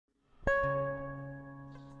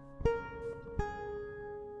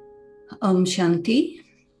Om Shanti.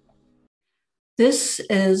 This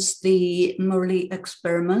is the Murli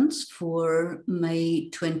Experiments for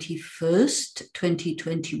May 21st,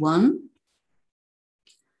 2021.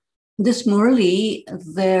 This Murli,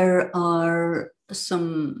 there are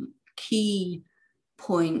some key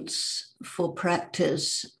points for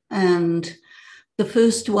practice. And the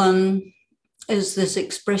first one is this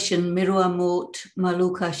expression, Miruamot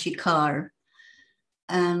Maluka Shikar.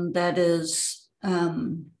 And that is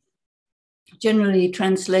generally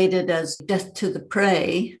translated as death to the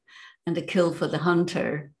prey and a kill for the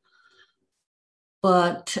hunter.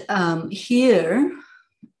 But here,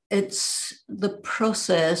 it's the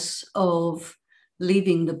process of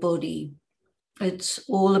leaving the body. It's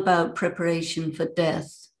all about preparation for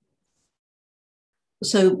death.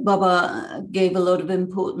 So Baba gave a lot of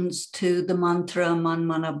importance to the mantra Man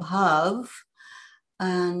Mana Bhav,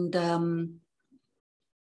 and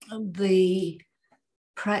the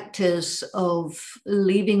practice of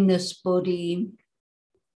leaving this body,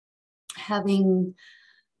 having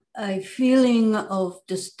a feeling of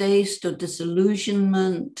distaste or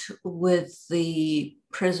disillusionment with the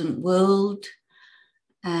present world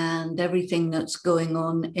and everything that's going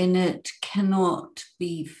on in it cannot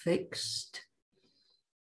be fixed.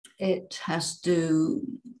 It has to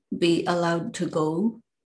be allowed to go.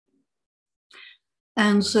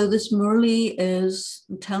 And so this Murli is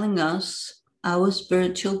telling us our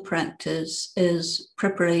spiritual practice is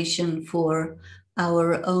preparation for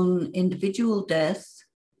our own individual death,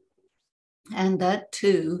 and that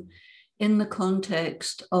too in the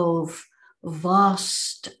context of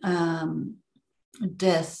vast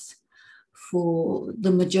death for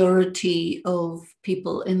the majority of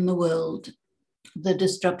people in the world. The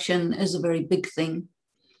destruction is a very big thing.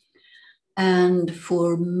 And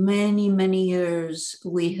for many, many years,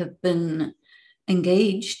 we have been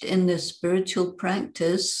engaged in this spiritual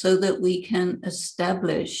practice so that we can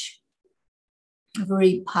establish a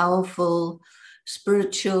very powerful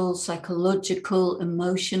spiritual, psychological,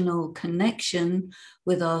 emotional connection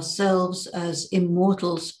with ourselves as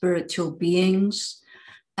immortal spiritual beings,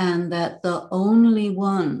 and that the only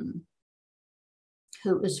one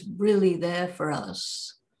who is really there for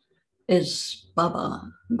us is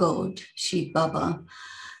Baba, God, Shiv Baba,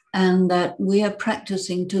 and that we are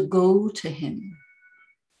practicing to go to him.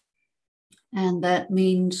 And that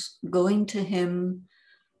means going to him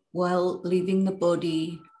while leaving the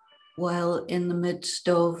body, while in the midst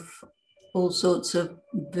of all sorts of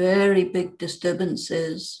very big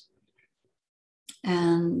disturbances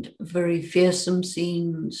and very fearsome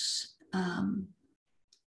scenes,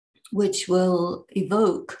 which will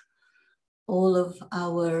evoke all of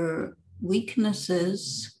our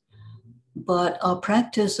weaknesses. But our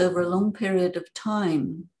practice over a long period of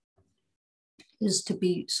time is to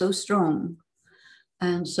be so strong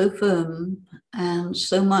and so firm and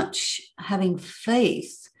so much having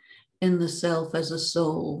faith in the self as a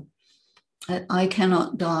soul that I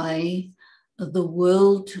cannot die. The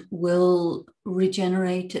world will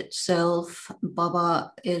regenerate itself.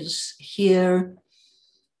 Baba is here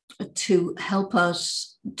to help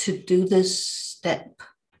us to do this step,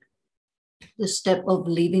 the step of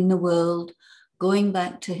leaving the world, going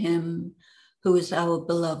back to him, who is our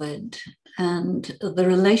beloved. And the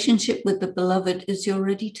relationship with the beloved is you're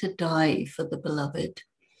ready to die for the beloved.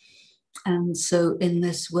 And so in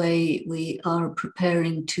this way, we are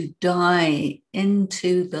preparing to die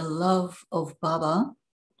into the love of Baba.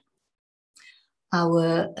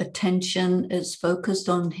 Our attention is focused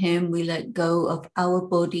on him. We let go of our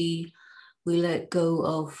body. We let go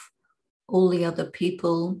of all the other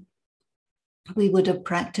people. We would have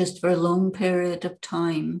practiced for a long period of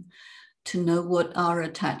time to know what our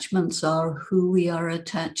attachments are, who we are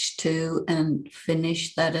attached to, and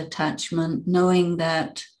finish that attachment, knowing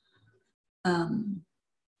that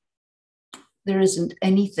there isn't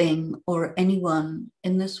anything or anyone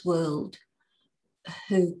in this world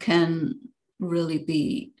who can really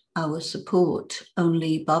be our support,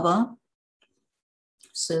 only Baba.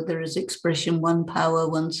 So there is expression, one power,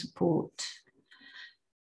 one support.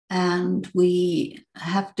 And we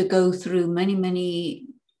have to go through many, many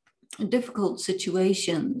difficult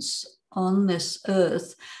situations on this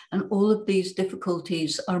earth. And all of these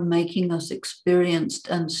difficulties are making us experienced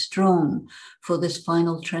and strong for this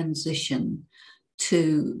final transition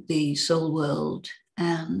to the soul world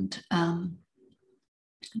and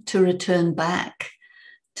to return back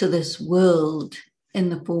to this world in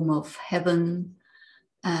the form of heaven.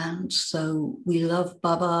 And so we love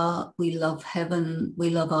Baba, we love heaven, we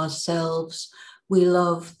love ourselves, we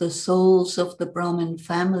love the souls of the Brahmin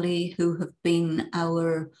family who have been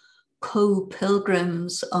our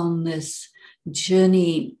co-pilgrims on this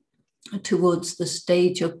journey towards the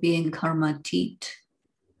stage of being karmatit,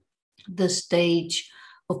 the stage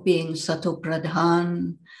of being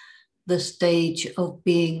satopradhan, the stage of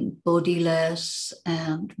being bodiless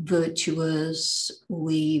and virtuous.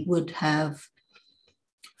 We would have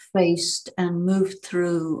faced and moved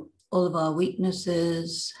through all of our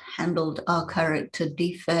weaknesses, handled our character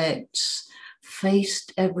defects,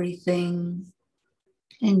 faced everything,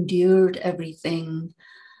 endured everything,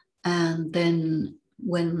 and then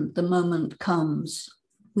when the moment comes,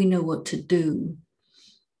 we know what to do.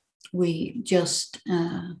 We just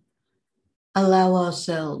allow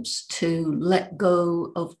ourselves to let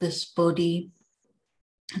go of this body.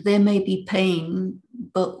 There may be pain,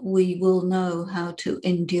 but we will know how to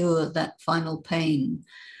endure that final pain.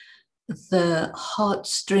 The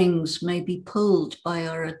heartstrings may be pulled by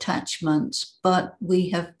our attachments, but we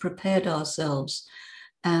have prepared ourselves,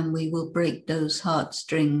 and we will break those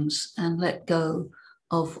heartstrings and let go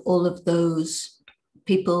of all of those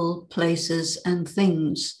people, places, and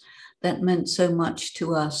things that meant so much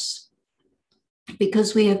to us,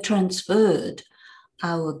 because we have transferred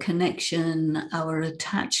our connection, our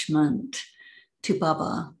attachment to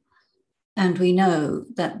Baba. And we know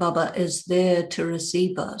that Baba is there to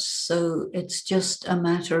receive us. So it's just a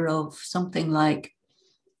matter of something like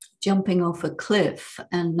jumping off a cliff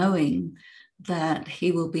and knowing that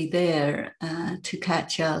he will be there to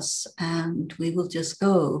catch us, and we will just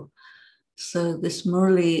go. So this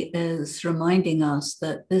Murli is reminding us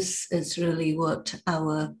that this is really what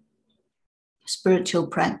our spiritual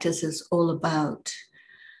practice is all about.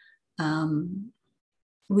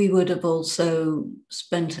 We would have also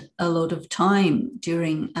spent a lot of time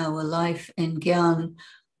during our life in Gyan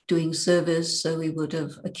doing service, so we would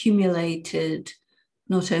have accumulated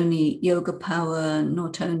not only yoga power,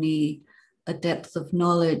 not only a depth of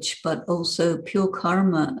knowledge, but also pure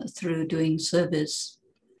karma through doing service.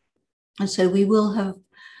 And so we will have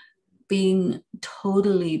been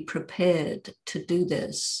totally prepared to do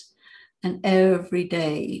this. And every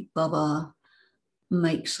day, Baba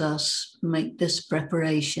makes us make this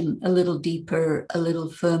preparation a little deeper, a little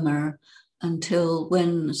firmer, until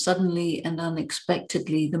when suddenly and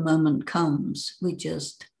unexpectedly the moment comes, we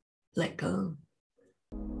just let go.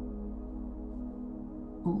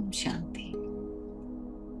 Om Shanti.